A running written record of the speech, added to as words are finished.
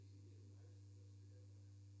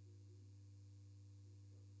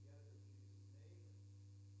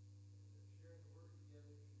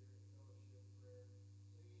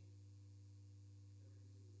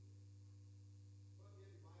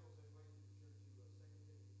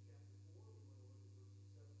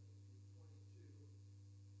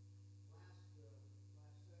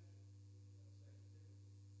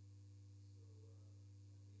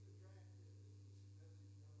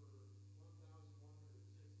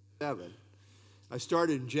7. I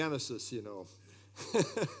started in Genesis,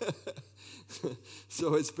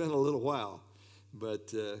 so it's been a little while.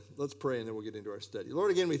 But let's pray and then we'll get into our study.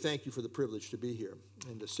 Lord, again, we thank you for the privilege to be here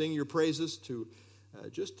and to sing your praises, to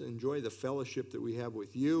just enjoy the fellowship that we have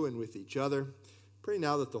with you and with each other. Pray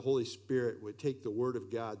now that the Holy Spirit would take the Word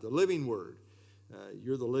of God, the living Word.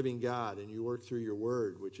 You're the living God, and you work through your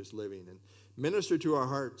Word, which is living, and minister to our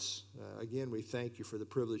hearts. Again, we thank you for the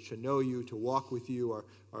privilege to know you, to walk with you,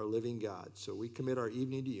 our living God. So we commit our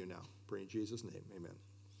evening to you now. Pray in Jesus' name, amen.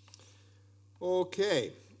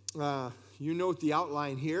 Okay, you note the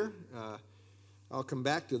outline here. I'll come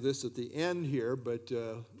back to this at the end here, but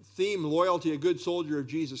theme, loyalty, a good soldier of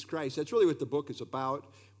Jesus Christ. That's really what the book is about.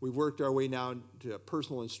 We've worked our way now to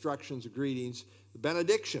personal instructions, greetings, the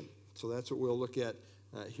benediction. So that's what we'll look at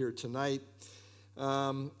here tonight.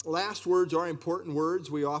 Last words are important words.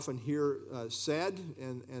 We often hear said,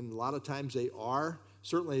 and a lot of times they are.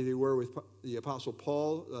 Certainly they were with the Apostle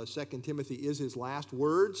Paul. 2 Timothy is his last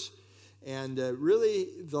words. And really,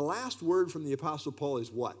 the last word from the Apostle Paul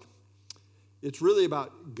is what? It's really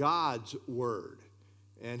about God's word.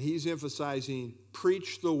 And he's emphasizing,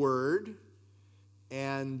 preach the word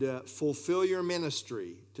and fulfill your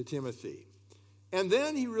ministry to Timothy. And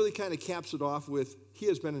then he really kind of caps it off with, he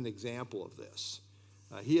has been an example of this.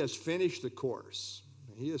 He has finished the course.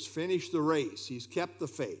 He has finished the race. He's kept the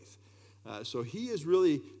faith. So he is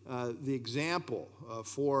really the example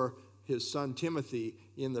for his son Timothy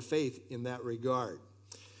in the faith in that regard.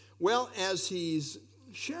 Well, as he's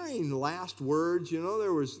sharing last words,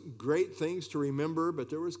 there was great things to remember, but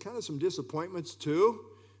there was kind of some disappointments too,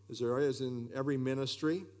 as there is in every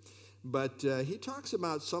ministry. But he talks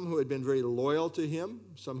about some who had been very loyal to him,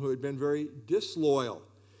 some who had been very disloyal.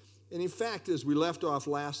 And in fact, as we left off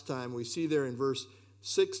last time, we see there in verse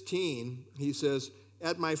 16, he says,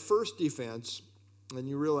 at my first defense, and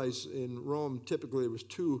you realize in Rome, typically there was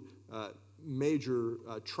two major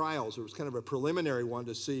trials. There was kind of a preliminary one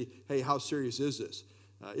to see, hey, how serious is this?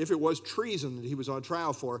 If it was treason that he was on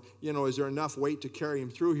trial for, is there enough weight to carry him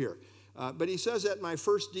through here? But he says at my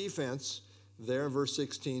first defense, there in verse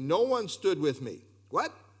 16, no one stood with me.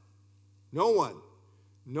 What? No one.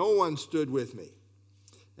 No one stood with me.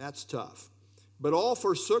 That's tough. But all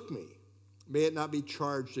forsook me. May it not be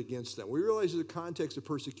charged against them. We realize in the context of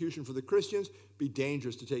persecution for the Christians, it'd be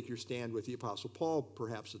dangerous to take your stand with the Apostle Paul,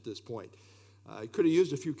 perhaps at this point. He could have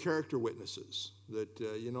used a few character witnesses that,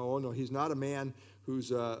 oh no, he's not a man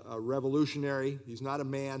who's a revolutionary. He's not a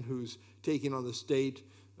man who's taking on the state.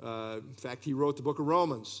 In fact, he wrote the book of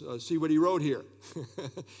Romans. See what he wrote here.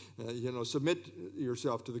 Submit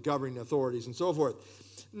yourself to the governing authorities and so forth.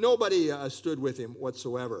 Nobody stood with him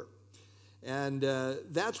whatsoever. And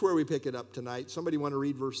that's where we pick it up tonight. Somebody want to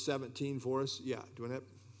read verse 17 for us? Yeah, doing it.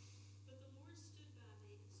 But the Lord stood by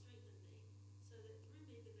me and strengthened me, so that through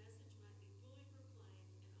me the message might be fully proclaimed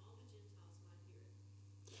and all the Gentiles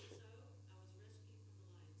might hear it. So I was rescued from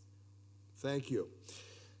the lion's mouth. Thank you.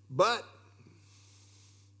 But,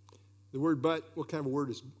 the word but, what kind of a word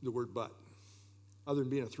is the word but? Other than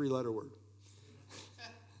being a 3-letter word.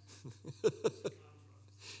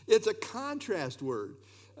 It's a contrast word.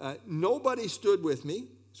 Nobody stood with me,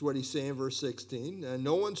 is what he's saying, verse 16.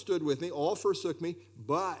 No one stood with me, all forsook me,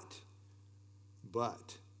 but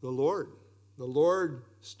the Lord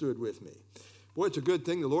stood with me. Boy, it's a good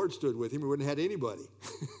thing the Lord stood with him. We wouldn't have had anybody.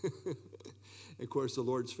 Of course, the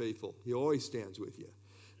Lord's faithful. He always stands with you.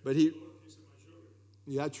 But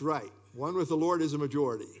that's right. One with the Lord is a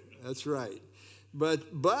majority. That's right.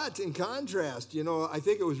 But in contrast, I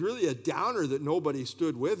think it was really a downer that nobody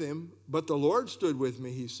stood with him, but the Lord stood with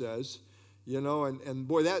me, he says, and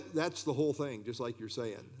boy, that's the whole thing, just like you're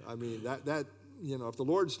saying. I mean, that if the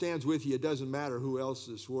Lord stands with you, it doesn't matter who else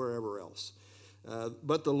is wherever else.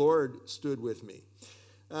 But the Lord stood with me.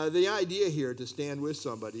 The idea here to stand with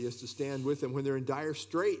somebody is to stand with them when they're in dire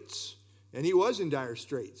straits. And he was in dire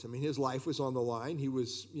straits. I mean, his life was on the line. He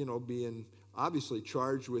was, being obviously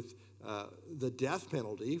charged with the death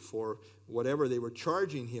penalty for whatever they were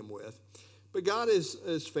charging him with. But God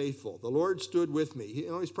is faithful. The Lord stood with me.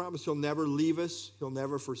 He's promised he'll never leave us. He'll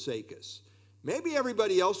never forsake us. Maybe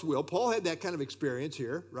everybody else will. Paul had that kind of experience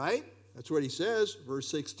here, right? That's what he says, verse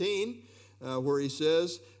 16, where he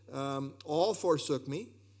says, all forsook me,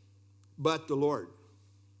 but the Lord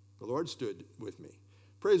stood with me.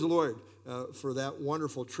 Praise the Lord for that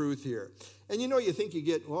wonderful truth here. And you think you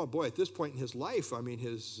get, oh boy, at this point in his life, I mean,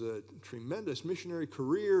 his tremendous missionary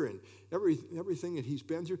career and everything that he's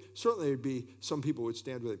been through, certainly there'd be some people would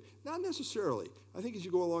stand with him. Not necessarily. I think as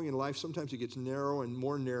you go along in life, sometimes it gets narrow and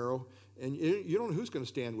more narrow, and you don't know who's going to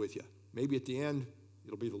stand with you. Maybe at the end,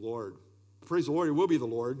 it'll be the Lord. praise the Lord, it will be the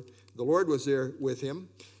Lord. The Lord was there with him.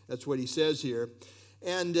 That's what he says here.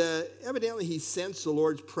 And evidently he sensed the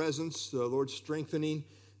Lord's presence, the Lord's strengthening.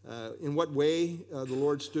 In what way the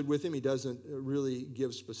Lord stood with him, he doesn't really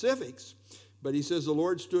give specifics. But he says, the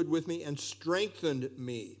Lord stood with me and strengthened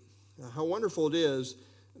me. How wonderful it is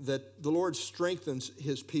that the Lord strengthens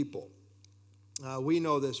his people. We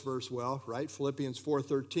know this verse well, right? Philippians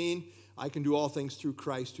 4:13, I can do all things through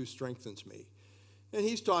Christ who strengthens me. And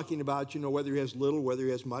he's talking about, whether he has little, whether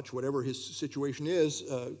he has much, whatever his situation is,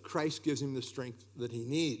 Christ gives him the strength that he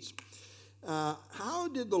needs. How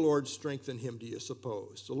did the Lord strengthen him, do you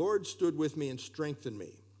suppose? The Lord stood with me and strengthened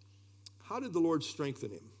me. How did the Lord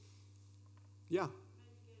strengthen him? Yeah.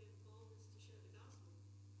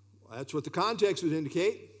 Well, that's what the context would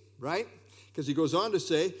indicate, right? Because he goes on to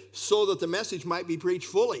say, so that the message might be preached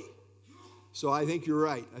fully. So I think you're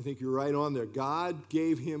right. I think you're right on there. God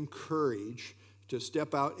gave him courage to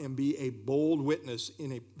step out and be a bold witness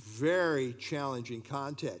in a very challenging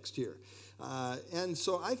context here. And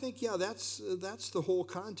so I think, that's the whole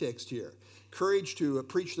context here. Courage to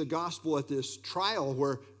preach the gospel at this trial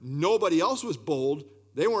where nobody else was bold.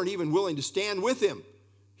 They weren't even willing to stand with him.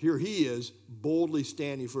 Here he is, boldly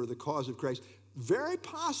standing for the cause of Christ, very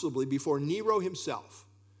possibly before Nero himself.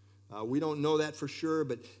 We don't know that for sure,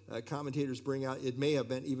 but commentators bring out it may have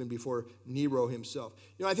been even before Nero himself.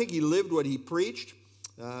 I think he lived what he preached.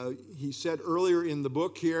 He said earlier in the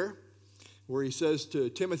book here, where he says to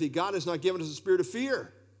Timothy, God has not given us a spirit of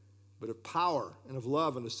fear, but of power and of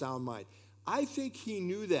love and a sound mind. I think he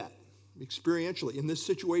knew that experientially in this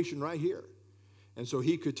situation right here. And so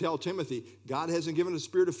he could tell Timothy, God hasn't given us a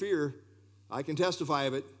spirit of fear. I can testify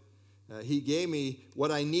of it. He gave me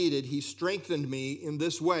what I needed. He strengthened me in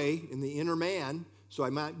this way, in the inner man, so I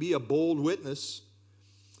might be a bold witness.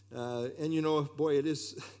 And boy,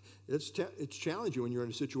 it's challenging when you're in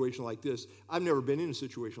a situation like this. I've never been in a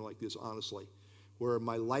situation like this, honestly, where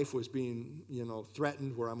my life was being,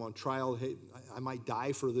 threatened, where I'm on trial. Hey, I might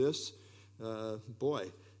die for this.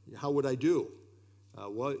 Boy, how would I do?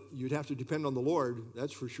 Well, you'd have to depend on the Lord,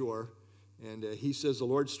 that's for sure. And he says, the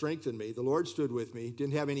Lord strengthened me. The Lord stood with me.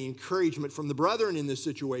 Didn't have any encouragement from the brethren in this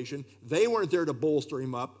situation. They weren't there to bolster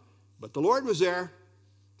him up, but the Lord was there.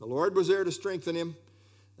 The Lord was there to strengthen him.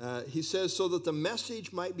 He says, so that the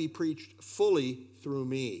message might be preached fully through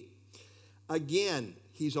me. Again,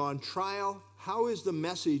 he's on trial. How is the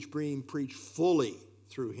message being preached fully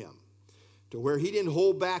through him? To where he didn't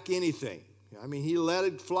hold back anything. He let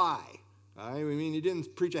it fly. He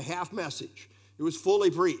didn't preach a half message. It was fully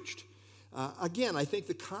preached. Again, I think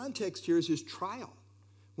the context here is his trial.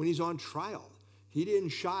 When he's on trial, he didn't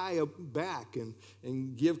shy back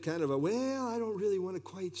and give kind of I don't really want to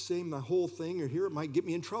quite say my whole thing, or here it might get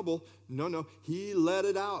me in trouble. No, he let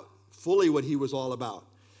it out fully what he was all about.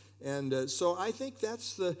 And so I think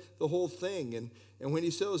that's the whole thing. And when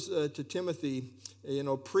he says to Timothy,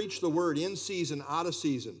 preach the word in season, out of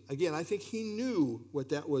season. Again, I think he knew what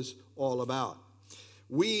that was all about.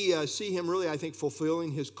 We see him really, I think,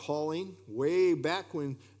 fulfilling his calling way back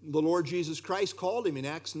when the Lord Jesus Christ called him in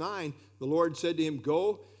Acts 9. The Lord said to him,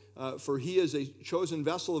 go, for he is a chosen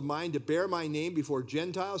vessel of mine to bear my name before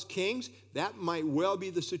Gentiles, kings. That might well be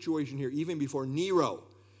the situation here, even before Nero,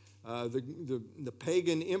 the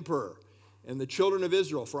pagan emperor, and the children of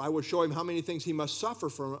Israel. For I will show him how many things he must suffer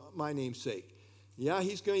for my name's sake. Yeah,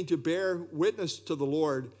 he's going to bear witness to the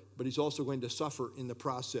Lord, but he's also going to suffer in the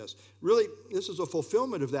process. Really, this is a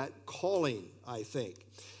fulfillment of that calling, I think.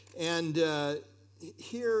 And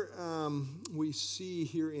here we see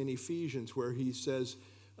here in Ephesians where he says,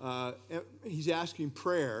 he's asking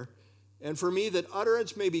prayer, and for me that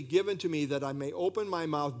utterance may be given to me that I may open my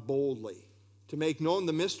mouth boldly to make known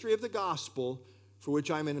the mystery of the gospel for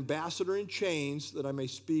which I'm an ambassador in chains, that I may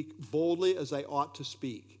speak boldly as I ought to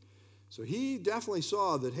speak. So he definitely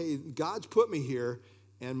saw that, hey, God's put me here,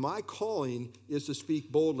 and my calling is to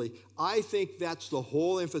speak boldly. I think that's the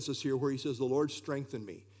whole emphasis here where he says, the Lord strengthened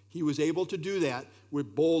me. He was able to do that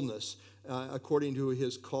with boldness according to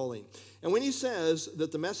his calling. And when he says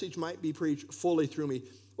that the message might be preached fully through me,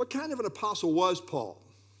 what kind of an apostle was Paul?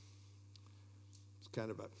 It's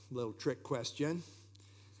kind of a little trick question.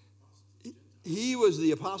 He was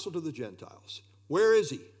the apostle to the Gentiles. Where is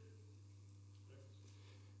he?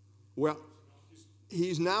 Well,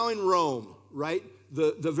 he's now in Rome, right?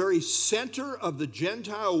 The very center of the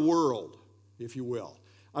Gentile world, if you will.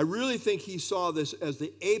 I really think he saw this as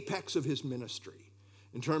the apex of his ministry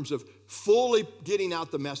in terms of fully getting out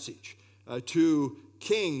the message to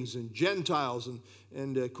kings and Gentiles.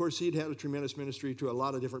 And of course, he'd had a tremendous ministry to a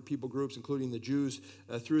lot of different people groups, including the Jews,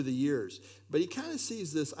 through the years. But he kind of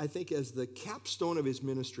sees this, I think, as the capstone of his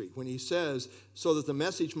ministry when he says, so that the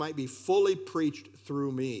message might be fully preached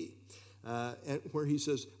through me. And where he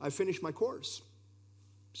says, I finished my course.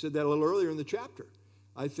 He said that a little earlier in the chapter.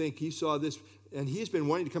 I think he saw this, and he's been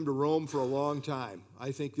wanting to come to Rome for a long time.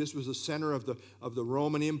 I think this was the center of the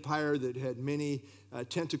Roman Empire that had many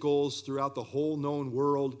tentacles throughout the whole known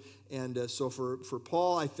world. And so for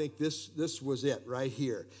Paul, I think this was it right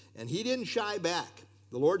here. And he didn't shy back.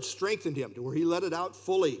 The Lord strengthened him to where he let it out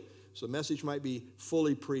fully, so the message might be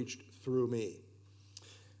fully preached through me.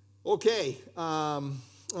 Okay, that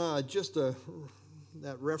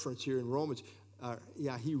reference here in Romans.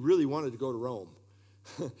 He really wanted to go to Rome.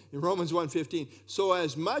 In Romans 1:15, so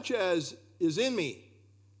as much as is in me,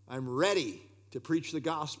 I'm ready to preach the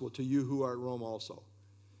gospel to you who are at Rome also.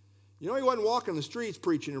 You know, he wasn't walking the streets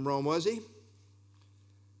preaching in Rome, was he?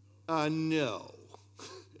 No.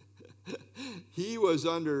 He was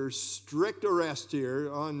under strict arrest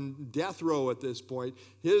here, on death row at this point.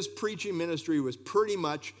 His preaching ministry was pretty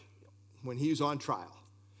much when he was on trial.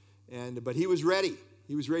 But he was ready.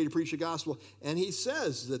 He was ready to preach the gospel. And he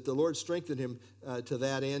says that the Lord strengthened him to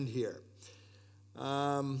that end here.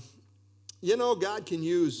 You know, God can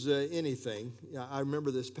use anything. I remember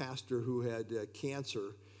this pastor who had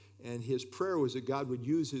cancer, and his prayer was that God would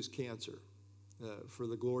use his cancer for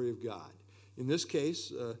the glory of God. In this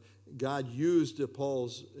case, God used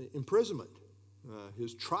Paul's imprisonment,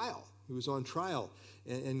 his trial. He was on trial.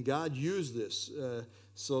 And God used this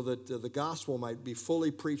so that the gospel might be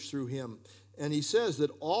fully preached through him. And he says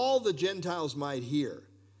that all the Gentiles might hear.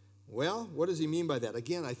 Well, what does he mean by that?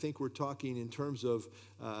 Again, I think we're talking in terms of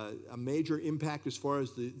a major impact as far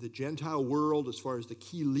as the Gentile world, as far as the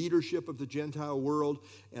key leadership of the Gentile world,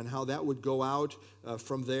 and how that would go out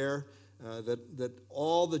from there, that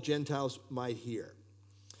all the Gentiles might hear.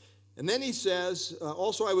 And then he says,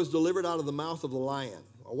 also I was delivered out of the mouth of the lion.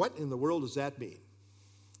 What in the world does that mean?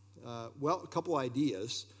 Well, a couple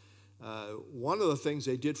ideas. One of the things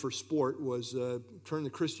they did for sport was turn the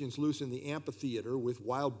Christians loose in the amphitheater with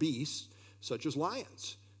wild beasts, such as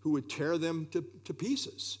lions, who would tear them to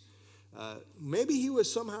pieces. Maybe he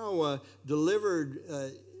was somehow delivered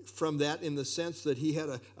from that in the sense that he had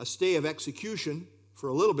a stay of execution for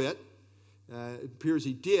a little bit. It appears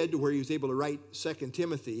he did, where he was able to write 2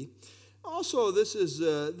 Timothy. Also, this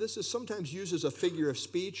is sometimes used as a figure of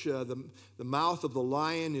speech. The mouth of the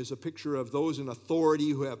lion is a picture of those in authority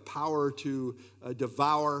who have power to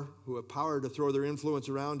devour, who have power to throw their influence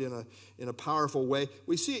around in a powerful way.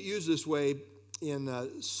 We see it used this way in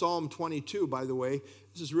Psalm 22, by the way.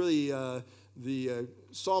 This is really the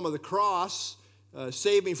Psalm of the Cross,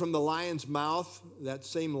 save me from the lion's mouth, that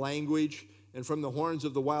same language, and from the horns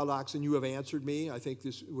of the wild oxen you have answered me. I think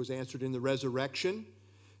this was answered in the resurrection.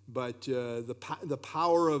 But the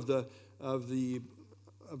power of the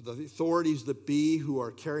authorities that be who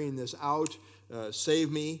are carrying this out,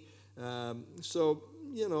 save me. So,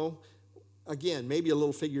 you know, again, maybe a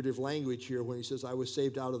little figurative language here when he says, I was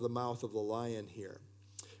saved out of the mouth of the lion here.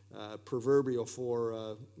 Proverbial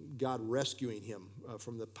for God rescuing him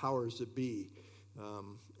from the powers that be. A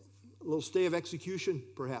little stay of execution,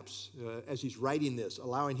 perhaps, as he's writing this,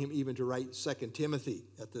 allowing him even to write 2 Timothy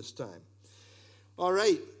at this time. All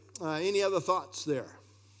right. Any other thoughts there?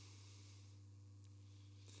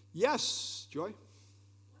 Yes, Joy? I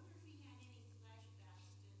wonder if he had any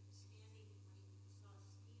flashbacks to standing when he saw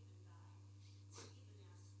Stephen die.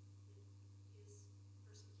 Stephen asked that his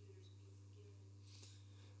persecutors be forgiven.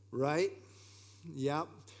 Right. Yeah.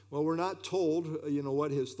 Well, we're not told,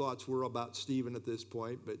 what his thoughts were about Stephen at this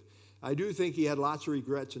point, but I do think he had lots of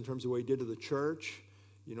regrets in terms of what he did to the church.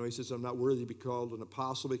 He says, I'm not worthy to be called an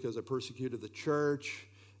apostle because I persecuted the church.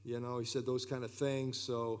 He said those kind of things.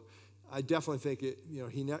 So I definitely think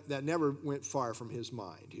that never went far from his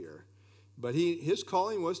mind here. But his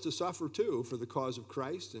calling was to suffer too for the cause of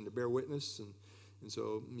Christ and to bear witness. And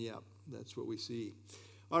so, yeah, that's what we see.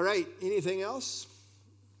 All right, anything else?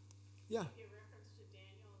 Yeah. A reference to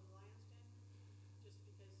Daniel in the lion's den, just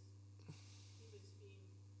because he was being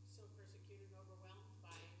so persecuted and overwhelmed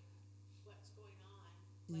by what's going on.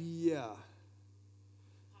 Yeah.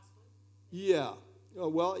 Possibly. Yeah.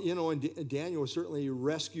 Well, and Daniel was certainly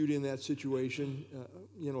rescued in that situation,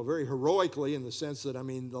 very heroically in the sense that,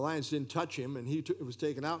 the lions didn't touch him and he was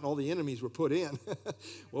taken out and all the enemies were put in.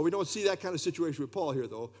 Well, we don't see that kind of situation with Paul here,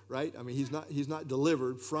 though, right? He's not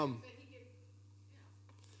delivered from. But he could,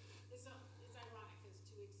 it's ironic because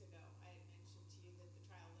 2 weeks ago I had mentioned to you that the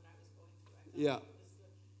trial that I was going through, I felt Yeah. it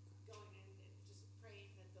was going in and just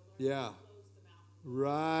praying that the Lord Yeah. would close the mouth of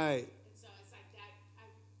Right. And so it's like that. I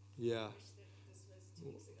Yeah. wish that this was 2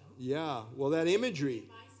 weeks ago. Yeah. Well, that imagery. In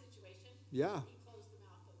my situation, Yeah. he closed the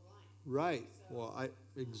mouth of the lion. Right. So- Well,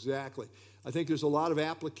 exactly. I think there's a lot of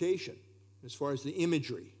application as far as the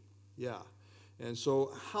imagery. Yeah. And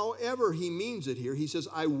so, however he means it here, he says,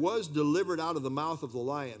 I was delivered out of the mouth of the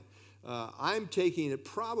lion. I'm taking it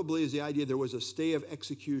probably as the idea there was a stay of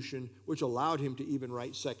execution, which allowed him to even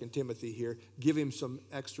write 2 Timothy here, give him some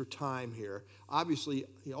extra time here. Obviously,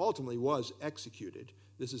 he ultimately was executed.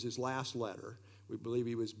 This is his last letter. We believe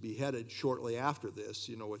he was beheaded shortly after this,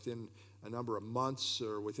 within a number of months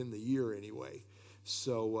or within the year anyway.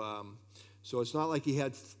 So it's not like he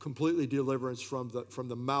had completely deliverance from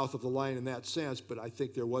the mouth of the lion in that sense, but I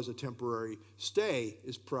think there was a temporary stay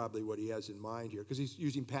is probably what he has in mind here, because he's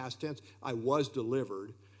using past tense. I was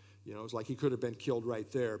delivered. It's like he could have been killed right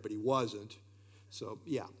there, but he wasn't. So,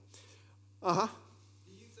 yeah. Uh-huh.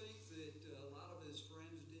 Do you think that a lot of his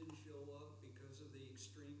friends didn't show up because of the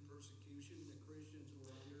extreme persecution that Christians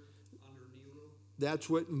were under Nero? That's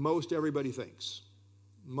what most everybody thinks.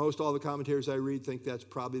 Most all the commentators I read think that's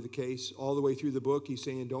probably the case. All the way through the book, he's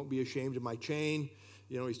saying, don't be ashamed of my chain.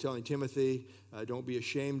 He's telling Timothy, don't be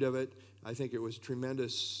ashamed of it. I think it was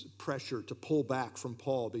tremendous pressure to pull back from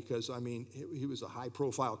Paul because, he was a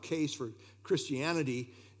high-profile case for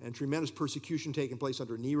Christianity and tremendous persecution taking place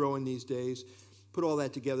under Nero in these days. Put all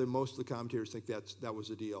that together, most of the commentators think that was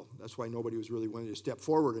the deal. That's why nobody was really willing to step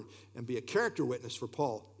forward and be a character witness for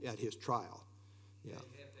Paul at his trial. Yeah.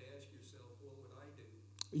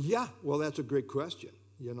 Yeah, well, that's a great question.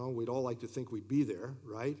 We'd all like to think we'd be there,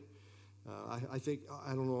 right? I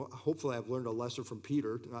don't know, hopefully I've learned a lesson from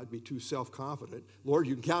Peter to not be too self-confident. Lord,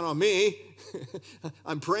 you can count on me.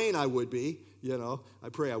 I'm praying I would be, I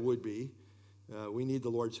pray I would be. We need the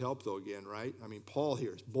Lord's help, though, again, right? Paul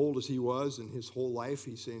here, as bold as he was in his whole life,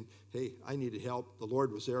 he's saying, hey, I needed help. The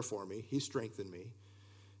Lord was there for me. He strengthened me,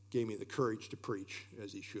 gave me the courage to preach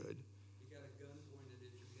as he should. You got a gun pointed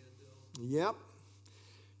at your head, though? Yep.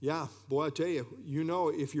 Yeah, boy, I tell you,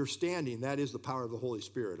 if you're standing, that is the power of the Holy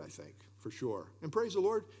Spirit, I think, for sure. And praise the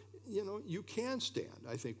Lord, you can stand,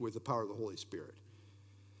 I think, with the power of the Holy Spirit.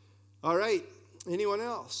 All right, anyone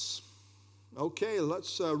else? Okay,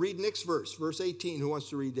 let's read next verse, verse 18. Who wants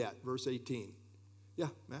to read that? Verse 18. Yeah,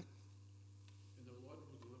 Mac? And the Lord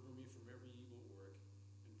will deliver me from every evil work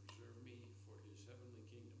and preserve me for his heavenly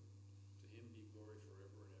kingdom. To him be glory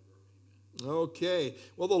forever and ever. Amen. Okay.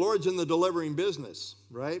 Well, the Lord's in the delivering business,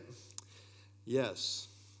 right? Yes.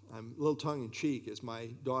 I'm a little tongue-in-cheek as my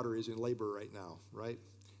daughter is in labor right now, right?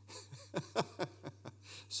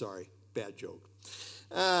 Sorry, bad joke.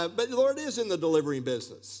 But the Lord is in the delivering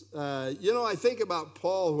business. I think about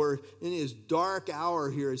Paul where in his dark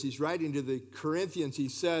hour here as he's writing to the Corinthians, he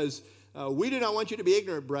says, we do not want you to be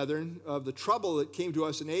ignorant, brethren, of the trouble that came to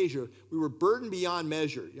us in Asia. We were burdened beyond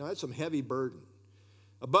measure. That's some heavy burden.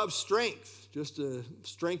 Above strength, just to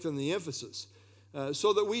strengthen the emphasis,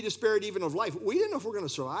 so that we despaired even of life. We didn't know if we're going to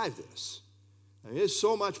survive this. There's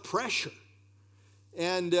so much pressure.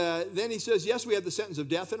 And then he says, yes, we have the sentence of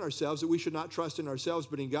death in ourselves, that we should not trust in ourselves,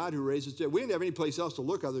 but in God who raises dead. We didn't have any place else to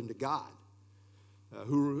look other than to God,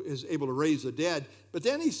 who is able to raise the dead. But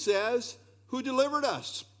then he says, who delivered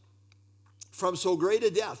us from so great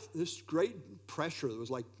a death. This great pressure that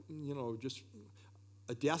was like, just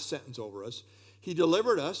a death sentence over us. He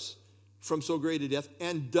delivered us from so great a death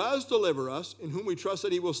and does deliver us, in whom we trust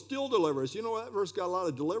that he will still deliver us. That verse got a lot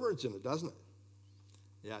of deliverance in it, doesn't it?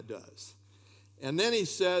 Yeah, it does. And then he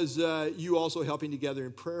says, you also helping together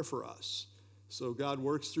in prayer for us. So God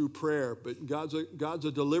works through prayer, but God's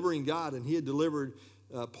a delivering God, and he had delivered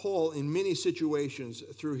Paul in many situations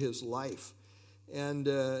through his life. And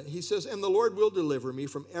he says, and the Lord will deliver me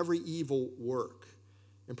from every evil work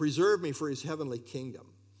and preserve me for his heavenly kingdom.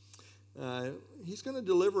 He's going to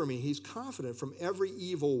deliver me, he's confident, from every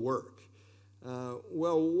evil work.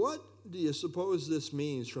 Well, what do you suppose this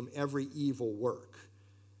means, from every evil work?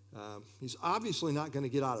 He's obviously not going to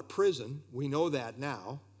get out of prison. We know that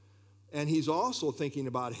now. And he's also thinking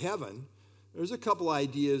about heaven. There's a couple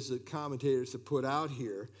ideas that commentators have put out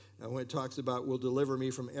here when it talks about will deliver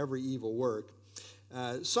me from every evil work.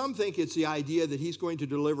 Some think it's the idea that he's going to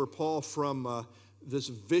deliver Paul from this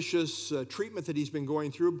vicious treatment that he's been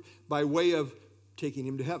going through by way of taking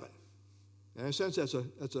him to heaven. And in a sense, that's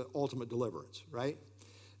an ultimate deliverance, right?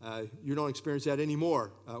 You don't experience that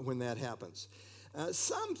anymore when that happens.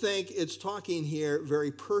 Some think it's talking here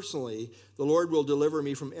very personally. The Lord will deliver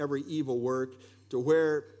me from every evil work, to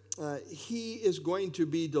where he is going to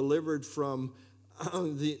be delivered from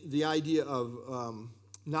the idea of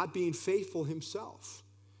not being faithful himself.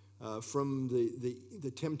 from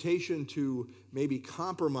the temptation to maybe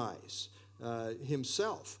compromise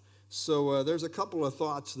himself. So there's a couple of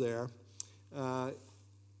thoughts there.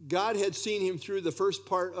 God had seen him through the first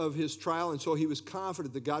part of his trial, and so he was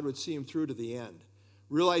confident that God would see him through to the end.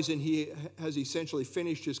 Realizing he has essentially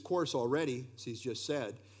finished his course already, as he's just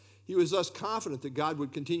said, he was thus confident that God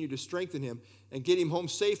would continue to strengthen him and get him home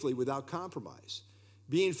safely without compromise.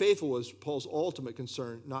 Being faithful was Paul's ultimate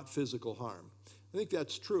concern, not physical harm. I think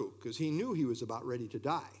that's true, because he knew he was about ready to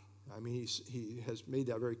die. I mean, he has made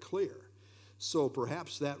that very clear. So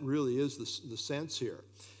perhaps that really is the sense here.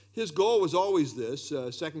 His goal was always this,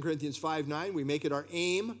 2 Corinthians 5:9, we make it our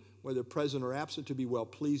aim, whether present or absent, to be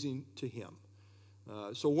well-pleasing to him.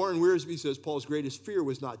 So Warren Wiersbe says Paul's greatest fear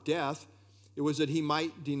was not death, it was that he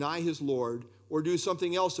might deny his Lord or do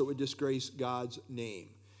something else that would disgrace God's name.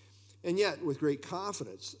 And yet, with great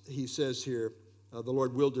confidence, he says here, the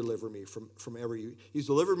Lord will deliver me from every... He's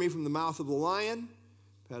delivered me from the mouth of the lion,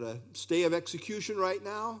 had a stay of execution right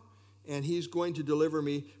now, and he's going to deliver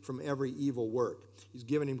me from every evil work. He's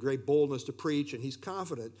given him great boldness to preach, and he's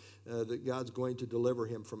confident that God's going to deliver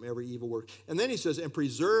him from every evil work. And then he says, and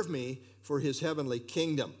preserve me for his heavenly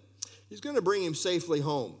kingdom. He's going to bring him safely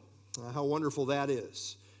home. How wonderful that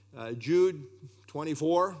is. Jude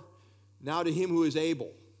 24, now to him who is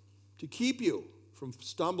able to keep you from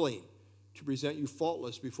stumbling, to present you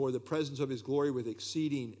faultless before the presence of his glory with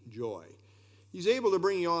exceeding joy. He's able to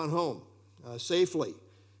bring you on home safely.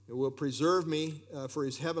 It will preserve me for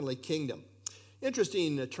his heavenly kingdom.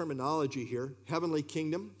 Interesting terminology here, heavenly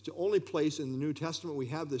kingdom. It's the only place in the New Testament we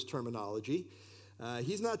have this terminology.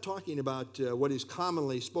 He's not talking about what is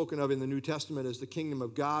commonly spoken of in the New Testament as the kingdom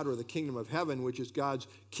of God or the kingdom of heaven, which is God's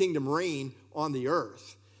kingdom reign on the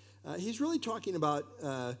earth. He's really talking about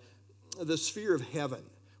the sphere of heaven,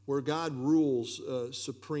 where God rules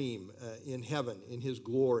supreme in heaven, in his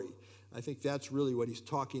glory. I think that's really what he's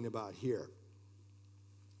talking about here.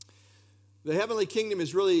 The heavenly kingdom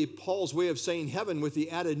is really Paul's way of saying heaven, with the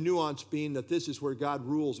added nuance being that this is where God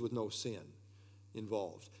rules with no sin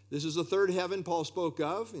involved. This is the third heaven Paul spoke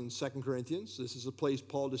of in 2 Corinthians. This is the place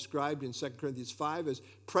Paul described in 2 Corinthians 5 as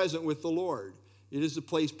present with the Lord. It is the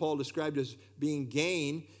place Paul described as being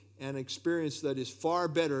gain, an experience that is far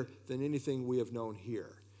better than anything we have known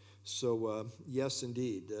here. So, yes,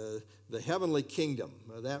 indeed, the heavenly kingdom,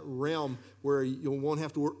 that realm where you won't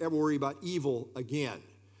have to ever worry about evil again.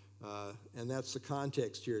 And that's the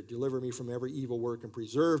context here. Deliver me from every evil work and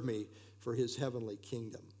preserve me for his heavenly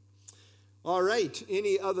kingdom. All right,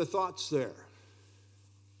 any other thoughts there?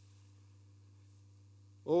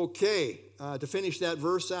 Okay, to finish that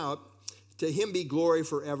verse out, to him be glory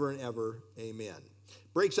forever and ever, amen.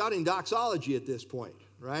 Breaks out in doxology at this point,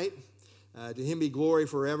 right? To him be glory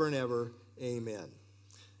forever and ever, amen.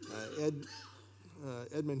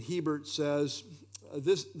 Edmund Hebert says,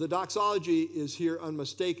 the doxology is here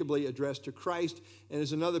unmistakably addressed to Christ and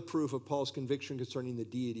is another proof of Paul's conviction concerning the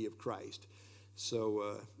deity of Christ.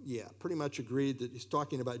 So, pretty much agreed that he's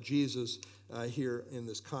talking about Jesus here in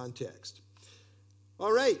this context.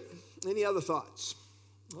 All right, any other thoughts?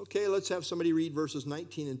 Okay, let's have somebody read verses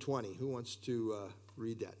 19 and 20. Who wants to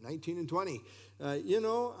read that? 19 and 20.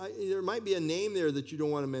 There might be a name there that you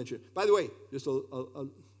don't want to mention. By the way, just a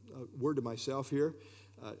word to myself here.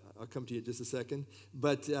 I'll come to you in just a second.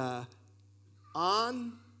 But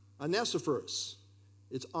on Onesiphorus,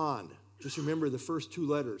 it's on. Just remember the first two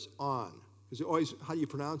letters, on. Because always, how do you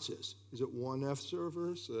pronounce this? Is it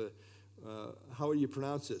Onesiphorus? How do you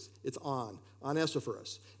pronounce this? It's on.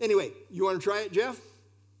 Onesiphorus. Anyway, you want to try it, Jeff?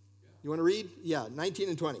 You want to read? Yeah, 19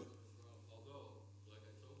 and 20. Although, like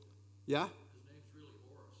I told you, yeah? his name's really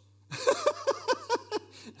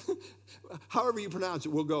Boris. However you pronounce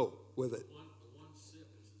it, we'll go with it. The one sip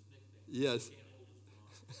is his nickname. Yes. He can't hold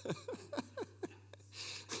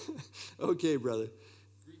his tongue. Okay, brother.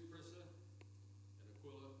 Greet Prisca and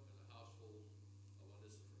Aquila and the household of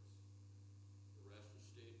Onesiphorus. The rest have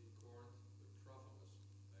stayed in Corinth, but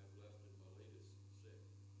Trophimus I have left in Miletus sick.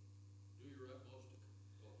 Do your utmost to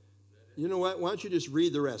is that it? You know what? Why don't you just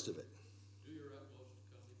read the rest of it? Do your utmost to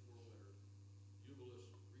come before winter. Eubulus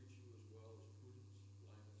greets you as well as Prudence,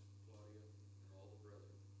 Linus, Claudia, and all the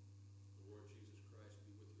brethren. The Lord Jesus Christ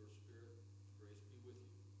be with your spirit. Grace be with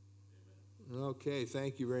you. Amen. Okay,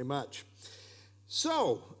 thank you very much.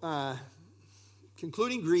 So,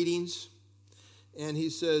 concluding greetings, and he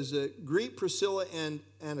says, greet Priscilla and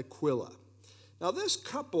Aquila. Now, this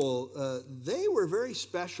couple, they were very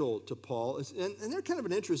special to Paul, and they're kind of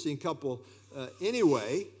an interesting couple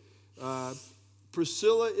anyway.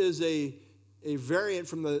 Priscilla is a variant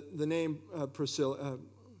from the name Priscilla.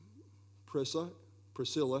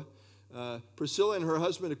 Priscilla and her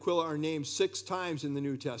husband Aquila are named 6 times in the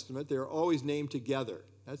New Testament. They're always named together.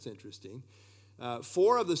 That's interesting.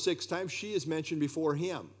 4 of the 6 times she is mentioned before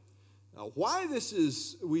him. Now, why this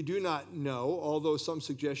is, we do not know, although some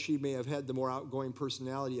suggest she may have had the more outgoing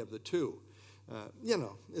personality of the two.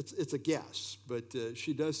 It's a guess, but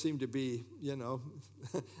she does seem to be,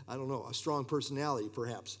 I don't know, a strong personality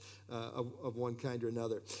perhaps of one kind or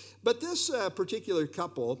another. But this particular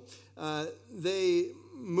couple, they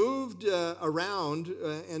moved around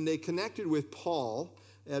and they connected with Paul.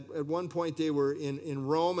 At one point they were in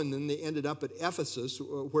Rome, and then they ended up at Ephesus,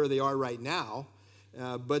 where they are right now.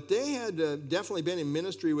 But they had definitely been in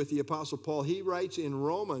ministry with the Apostle Paul. He writes in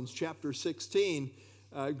Romans chapter 16,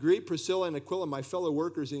 greet Priscilla and Aquila, my fellow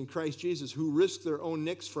workers in Christ Jesus, who risked their own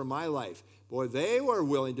necks for my life. Boy, they were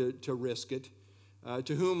willing to risk it,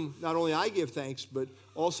 to whom not only I give thanks, but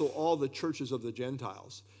also all the churches of the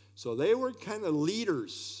Gentiles. So they were kind of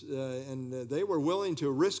leaders, and they were willing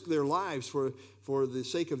to risk their lives for the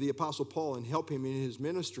sake of the Apostle Paul and help him in his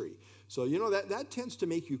ministry. So, that tends to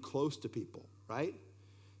make you close to people, right?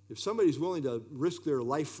 If somebody's willing to risk their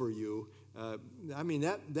life for you,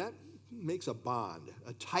 that makes a bond,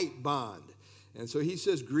 a tight bond. And so he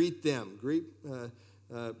says, greet them. Greet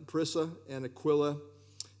Prisca and Aquila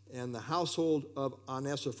and the household of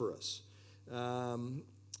Onesiphorus.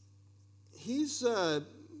 He's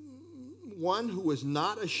one who was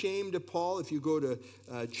not ashamed of Paul. If you go to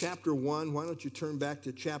chapter 1, why don't you turn back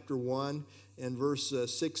to chapter 1 and verse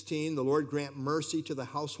 16. The Lord grant mercy to the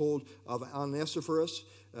household of Onesiphorus,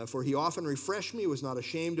 for he often refreshed me, was not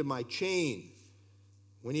ashamed of my chain.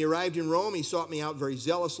 When he arrived in Rome, he sought me out very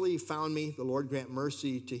zealously. He found me. The Lord grant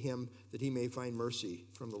mercy to him that he may find mercy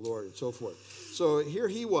from the Lord, and so forth. So here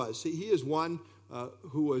he was. He is one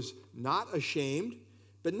who was not ashamed.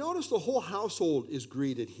 But notice the whole household is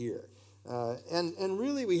greeted here. And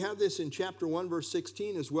really we have this in chapter 1, verse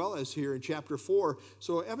 16, as well as here in chapter 4.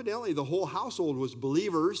 So evidently the whole household was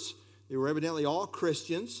believers. They were evidently all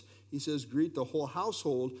Christians. He says, greet the whole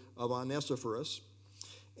household of Onesiphorus.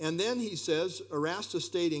 And then he says, Erastus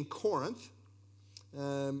stayed in Corinth.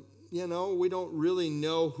 We don't really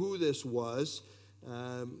know who this was.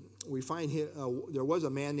 We find there was a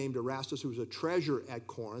man named Erastus who was a treasurer at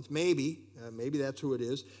Corinth. Maybe that's who it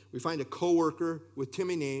is. We find a co-worker with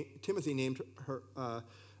Timothy named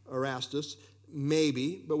Erastus.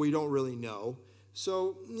 Maybe, but we don't really know.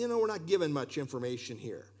 So, we're not given much information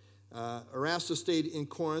here. Erastus stayed in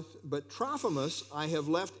Corinth, but Trophimus I have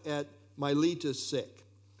left at Miletus sick.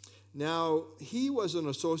 Now, he was an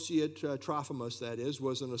associate, Trophimus that is,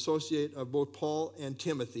 was an associate of both Paul and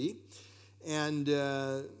Timothy. And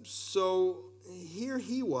so here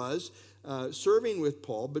he was serving with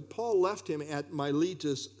Paul, but Paul left him at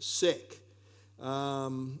Miletus sick.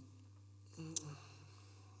 We'll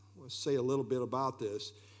say a little bit about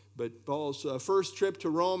this. But Paul's first trip to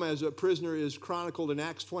Rome as a prisoner is chronicled in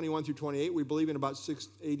Acts 21 through 28. We believe in about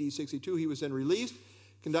AD 62 he was then released,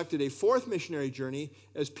 conducted a 4th missionary journey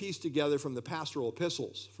as pieced together from the pastoral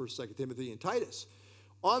epistles, 1st, 2nd Timothy, and Titus.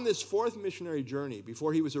 On this 4th missionary journey,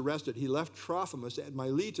 before he was arrested, he left Trophimus at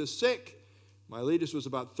Miletus sick. Miletus was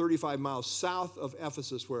about 35 miles south of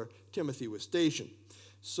Ephesus, where Timothy was stationed.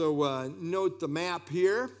 So note the map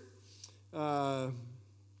here.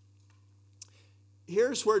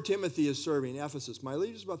 Here's where Timothy is serving, Ephesus.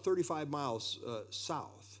 Miletus is about 35 miles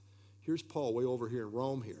south. Here's Paul way over here in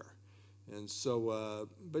Rome here. And so,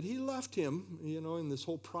 but he left him, in this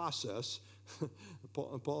whole process.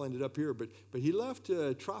 Paul ended up here, but he left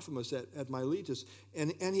Trophimus at Miletus,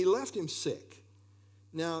 and he left him sick.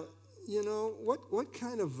 Now, what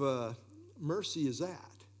kind of mercy is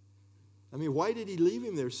that? I mean, why did he leave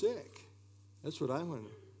him there sick? That's what I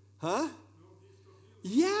wonder. Huh?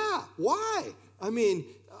 Yeah, why? I mean,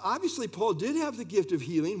 obviously Paul did have the gift of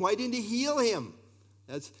healing. Why didn't he heal him?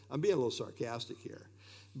 I'm being a little sarcastic here.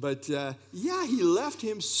 But, he left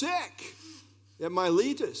him sick at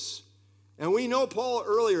Miletus. And we know Paul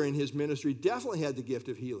earlier in his ministry definitely had the gift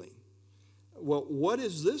of healing. Well, what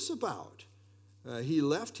is this about? He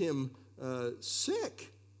left him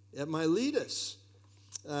sick at Miletus.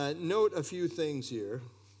 Note a few things here.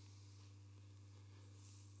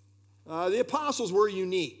 The apostles were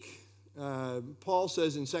unique. Paul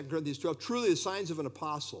says in 2 Corinthians 12, truly the signs of an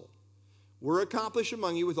apostle were accomplished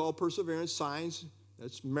among you with all perseverance, signs,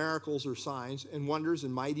 that's miracles or signs, and wonders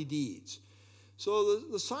and mighty deeds. So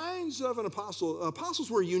the signs of an apostle, apostles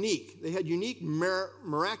were unique. They had unique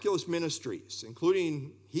miraculous ministries,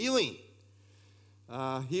 including healing.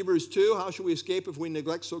 Hebrews 2, how shall we escape if we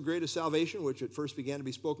neglect so great a salvation, which at first began to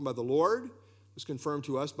be spoken by the Lord, was confirmed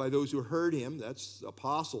to us by those who heard him, that's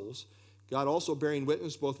apostles, God also bearing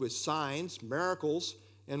witness both with signs, miracles,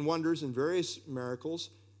 and wonders and various miracles,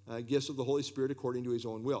 gifts of the Holy Spirit according to his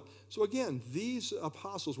own will. So again, these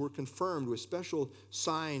apostles were confirmed with special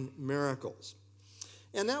sign miracles.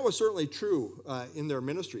 And that was certainly true in their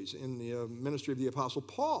ministries, in the ministry of the Apostle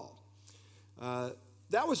Paul.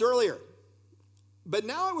 That was earlier. But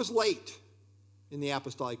now it was late in the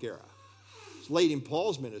apostolic era. It's late in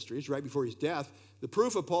Paul's ministries, right before his death. The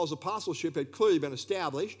proof of Paul's apostleship had clearly been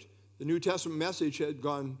established. The New Testament message had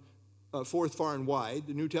gone forth far and wide.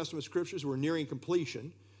 The New Testament scriptures were nearing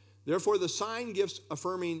completion. Therefore, the sign gifts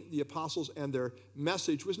affirming the apostles and their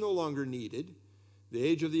message was no longer needed. The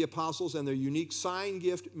age of the apostles and their unique sign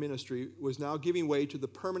gift ministry was now giving way to the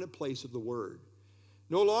permanent place of the word.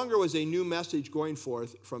 No longer was a new message going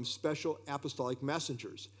forth from special apostolic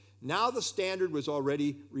messengers. Now the standard was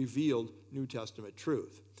already revealed New Testament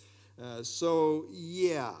truth. I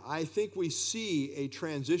think we see a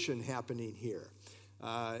transition happening here.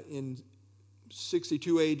 In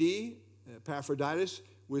 62 AD, Epaphroditus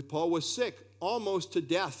with Paul was sick, almost to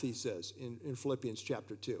death, he says in Philippians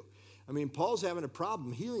chapter 2. I mean, Paul's having a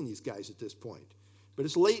problem healing these guys at this point, but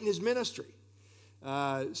it's late in his ministry.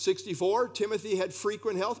 64, Timothy had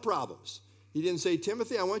frequent health problems. He didn't say,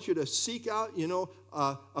 Timothy, I want you to seek out,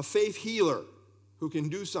 a faith healer who can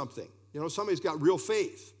do something. Somebody's got real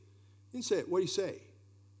faith. He didn't say it. What did he say?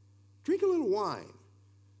 Drink a little wine.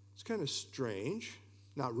 It's kind of strange.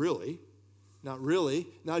 Not really. Not really.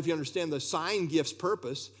 Not if you understand the sign gift's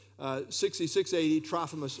purpose. 66 AD,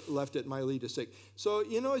 Trophimus left at Miletus sick. So,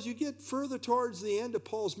 as you get further towards the end of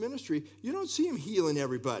Paul's ministry, you don't see him healing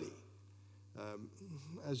everybody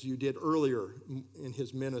as you did earlier in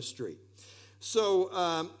his ministry.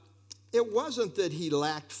 So, it wasn't that he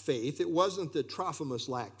lacked faith. It wasn't that Trophimus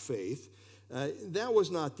lacked faith. That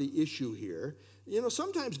was not the issue here.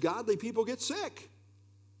 Sometimes godly people get sick.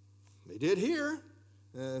 They did here.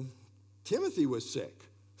 Timothy was sick.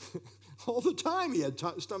 All the time he had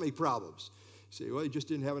stomach problems. You say, well, he just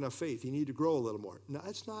didn't have enough faith. He needed to grow a little more. No,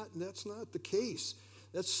 that's not the case.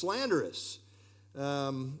 That's slanderous.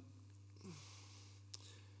 The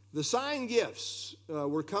sign gifts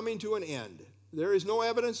were coming to an end. There is no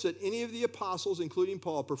evidence that any of the apostles, including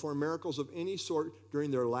Paul, performed miracles of any sort during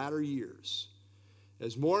their latter years.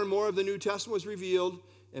 As more and more of the New Testament was revealed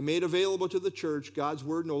and made available to the church, God's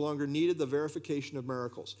word no longer needed the verification of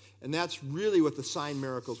miracles. And that's really what the sign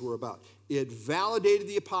miracles were about. It validated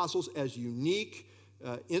the apostles as unique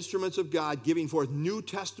instruments of God, giving forth New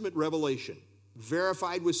Testament revelation,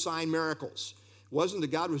 verified with sign miracles. It wasn't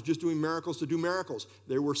that God was just doing miracles to do miracles.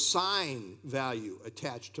 There were sign value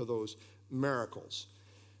attached to those miracles.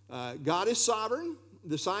 God is sovereign.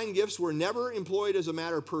 The sign gifts were never employed as a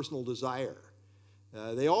matter of personal desire.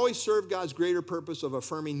 They always served God's greater purpose of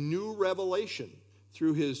affirming new revelation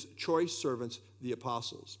through his choice servants, the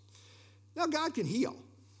apostles. Now, God can heal.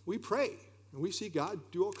 We pray, and we see God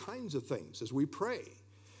do all kinds of things as we pray.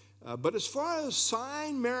 But as far as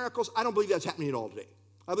sign miracles, I don't believe that's happening at all today.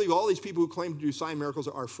 I believe all these people who claim to do sign miracles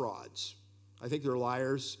are frauds. I think they're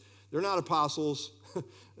liars. They're not apostles.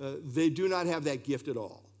 They do not have that gift at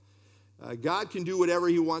all. God can do whatever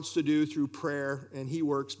he wants to do through prayer, and he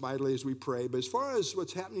works mightily as we pray. But as far as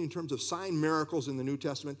what's happening in terms of sign miracles in the New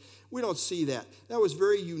Testament, we don't see that. That was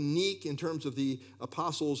very unique in terms of the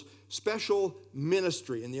apostles' special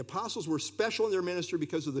ministry. And the apostles were special in their ministry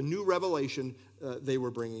because of the new revelation they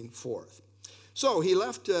were bringing forth. So he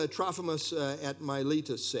left Trophimus at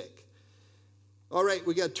Miletus sick. All right,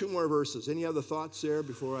 we got 2 more verses. Any other thoughts there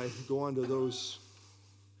before I go on to those?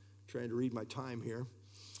 Trying to read my time here.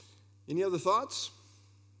 Any other thoughts?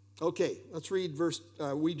 Okay, let's read verse,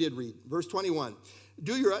 we did read. Verse 21.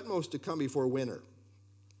 Do your utmost to come before winter.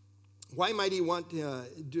 Why might he want,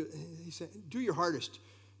 he said, do your hardest,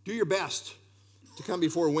 do your best to come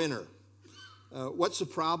before winter. What's the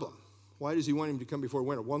problem? Why does he want him to come before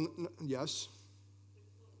winter? Well, yes.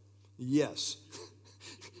 Yes.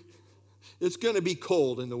 It's going to be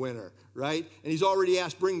cold in the winter, right? And he's already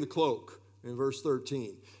asked, bring the cloak in verse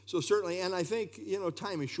 13. So certainly, and I think,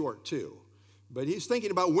 time is short too. But he's thinking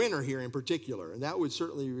about winter here in particular. And that would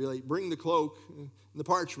certainly relate, bring the cloak, and the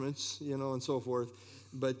parchments, and so forth.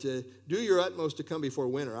 But do your utmost to come before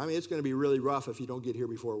winter. I mean, it's going to be really rough if you don't get here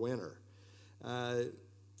before winter.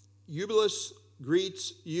 Eubulus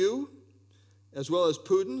greets you, as well as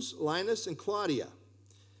Pudens, Linus, and Claudia,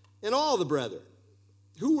 and all the brethren.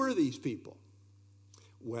 Who were these people?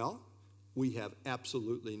 Well, we have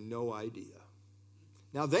absolutely no idea.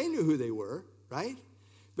 Now, they knew who they were, right?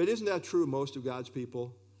 But isn't that true of most of God's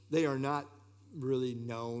people? They are not really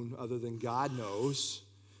known other than God knows,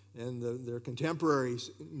 and their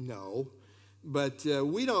contemporaries know. but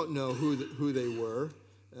we don't know who they were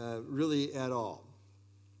really at all.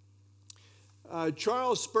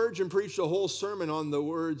 Charles Spurgeon preached a whole sermon on the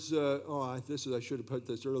words, I should have put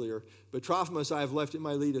this earlier, but Trophimus I have left in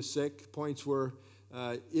my lead sick. Points were,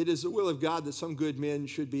 it is the will of God that some good men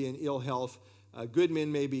should be in ill health. Good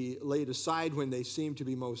men may be laid aside when they seem to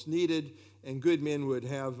be most needed, and good men would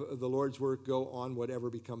have the Lord's work go on whatever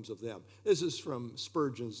becomes of them. This is from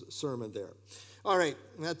Spurgeon's sermon there. All right,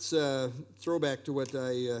 that's a throwback to what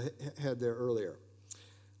I had there earlier.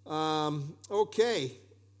 Okay.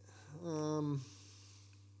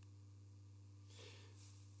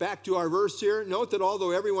 Back to our verse here. Note that although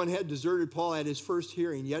everyone had deserted Paul at his first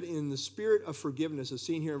hearing, yet in the spirit of forgiveness, as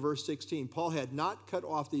seen here in verse 16, Paul had not cut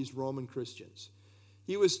off these Roman Christians.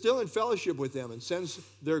 He was still in fellowship with them and sends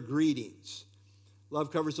their greetings.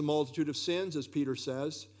 Love covers a multitude of sins, as Peter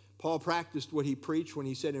says. Paul practiced what he preached when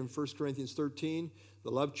he said in 1 Corinthians 13, the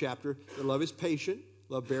love chapter, that love is patient,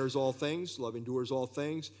 love bears all things, love endures all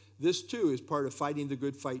things. This, too, is part of fighting the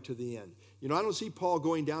good fight to the end. You know, I don't see Paul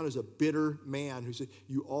going down as a bitter man who said,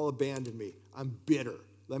 you all abandoned me. I'm bitter.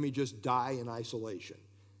 Let me just die in isolation.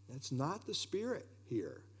 That's not the spirit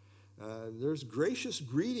here. There's gracious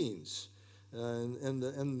greetings. He's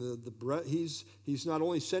not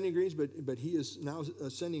only sending greetings, but he is now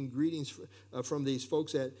sending greetings from these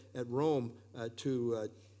folks at Rome to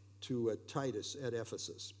Titus at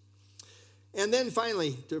Ephesus. And then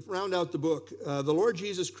finally, to round out the book, the Lord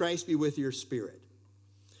Jesus Christ be with your spirit.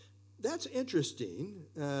 That's interesting.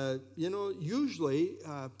 Usually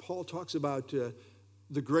Paul talks about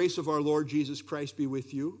the grace of our Lord Jesus Christ be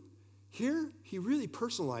with you. Here, he really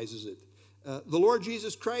personalizes it. The Lord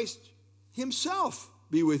Jesus Christ himself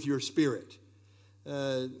be with your spirit.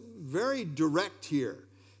 Very direct here.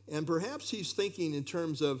 And perhaps he's thinking in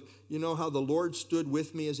terms of, how the Lord stood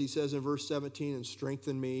with me, as he says in verse 17, and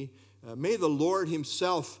strengthened me. May the Lord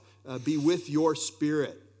himself be with your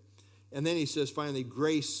spirit. And then he says, finally,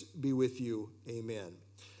 grace be with you. Amen.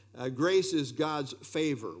 Grace is God's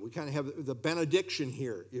favor. We kind of have the benediction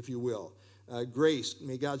here, if you will. Grace,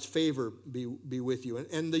 may God's favor be with you.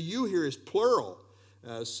 And the you here is plural.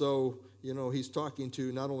 So he's talking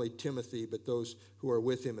to not only Timothy, but those who are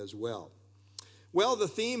with him as well. Well, the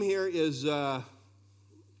theme here is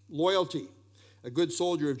loyalty, a good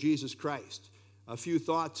soldier of Jesus Christ. A few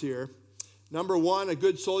thoughts here. Number one, a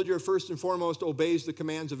good soldier, first and foremost, obeys the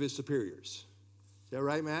commands of his superiors. Is that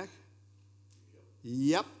right, Mac?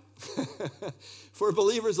 Yep. For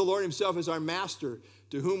believers, the Lord himself is our master,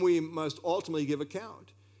 to whom we must ultimately give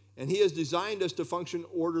account. And he has designed us to function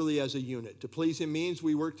orderly as a unit. To please him means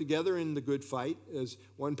we work together in the good fight. As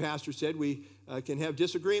one pastor said, we can have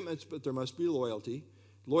disagreements, but there must be loyalty.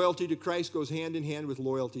 Loyalty to Christ goes hand in hand with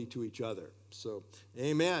loyalty to each other. So,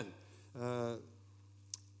 amen.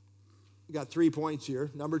 We got 3 points here.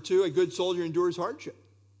 Number two, a good soldier endures hardship.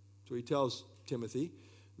 So he tells Timothy,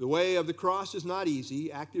 the way of the cross is not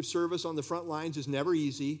easy. Active service on the front lines is never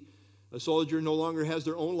easy. A soldier no longer has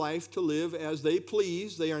their own life to live as they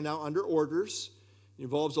please. They are now under orders. It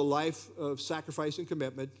involves a life of sacrifice and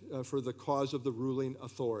commitment for the cause of the ruling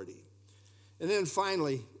authority. And then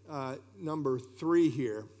finally, number 3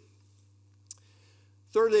 here.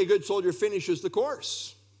 Thirdly, a good soldier finishes the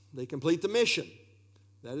course. They complete the mission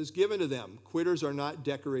that is given to them. Quitters are not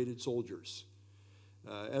decorated soldiers.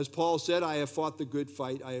 As Paul said, I have fought the good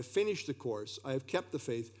fight. I have finished the course. I have kept the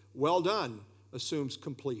faith. Well done assumes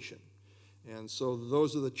completion. And so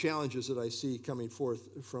those are the challenges that I see coming forth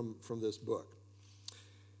from this book.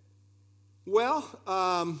 Well,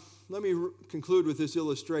 let me conclude with this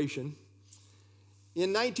illustration.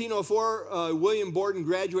 In 1904, William Borden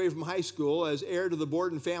graduated from high school. As heir to the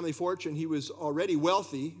Borden family fortune, he was already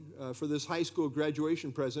wealthy. For this high school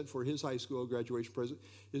graduation present,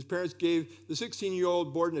 his parents gave the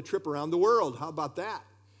 16-year-old Borden a trip around the world. How about that?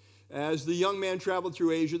 As the young man traveled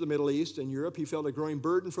through Asia, the Middle East, and Europe, he felt a growing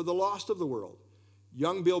burden for the lost of the world.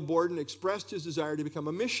 Young Bill Borden expressed his desire to become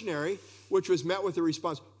a missionary, which was met with the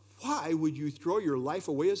response, why would you throw your life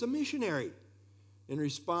away as a missionary? In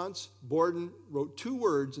response, Borden wrote 2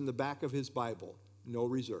 words in the back of his Bible, no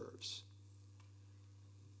reserves.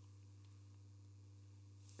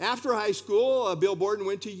 After high school, Bill Borden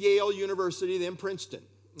went to Yale University, then Princeton.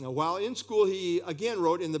 Now, while in school, he again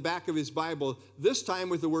wrote in the back of his Bible, this time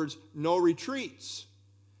with the words, no retreats.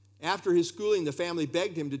 After his schooling, the family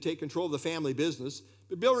begged him to take control of the family business,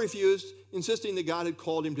 but Bill refused, insisting that God had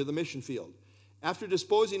called him to the mission field. After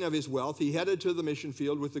disposing of his wealth, he headed to the mission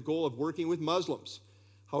field with the goal of working with Muslims.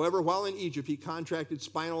 However, while in Egypt, he contracted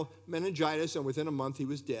spinal meningitis, and within a month, he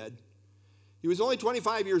was dead. He was only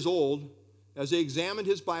 25 years old, as they examined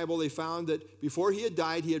his Bible, they found that before he had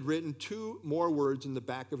died, he had written 2 more words in the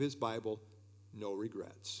back of his Bible: no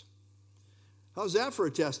regrets. How's that for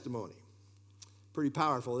a testimony? Pretty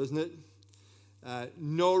powerful, isn't it?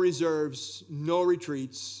 No reserves, no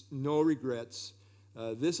retreats, no regrets.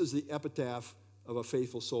 This is the epitaph of a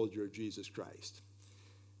faithful soldier of Jesus Christ.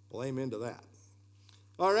 Well, amen to that.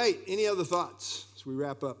 All right, any other thoughts as we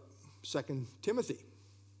wrap up 2 Timothy?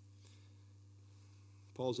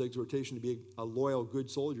 Paul's exhortation to be a loyal,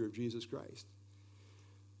 good soldier of Jesus Christ.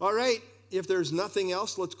 All right, if there's nothing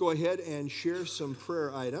else, let's go ahead and share some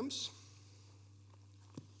prayer items.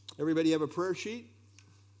 Everybody have a prayer sheet?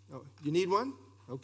 Oh, you need one?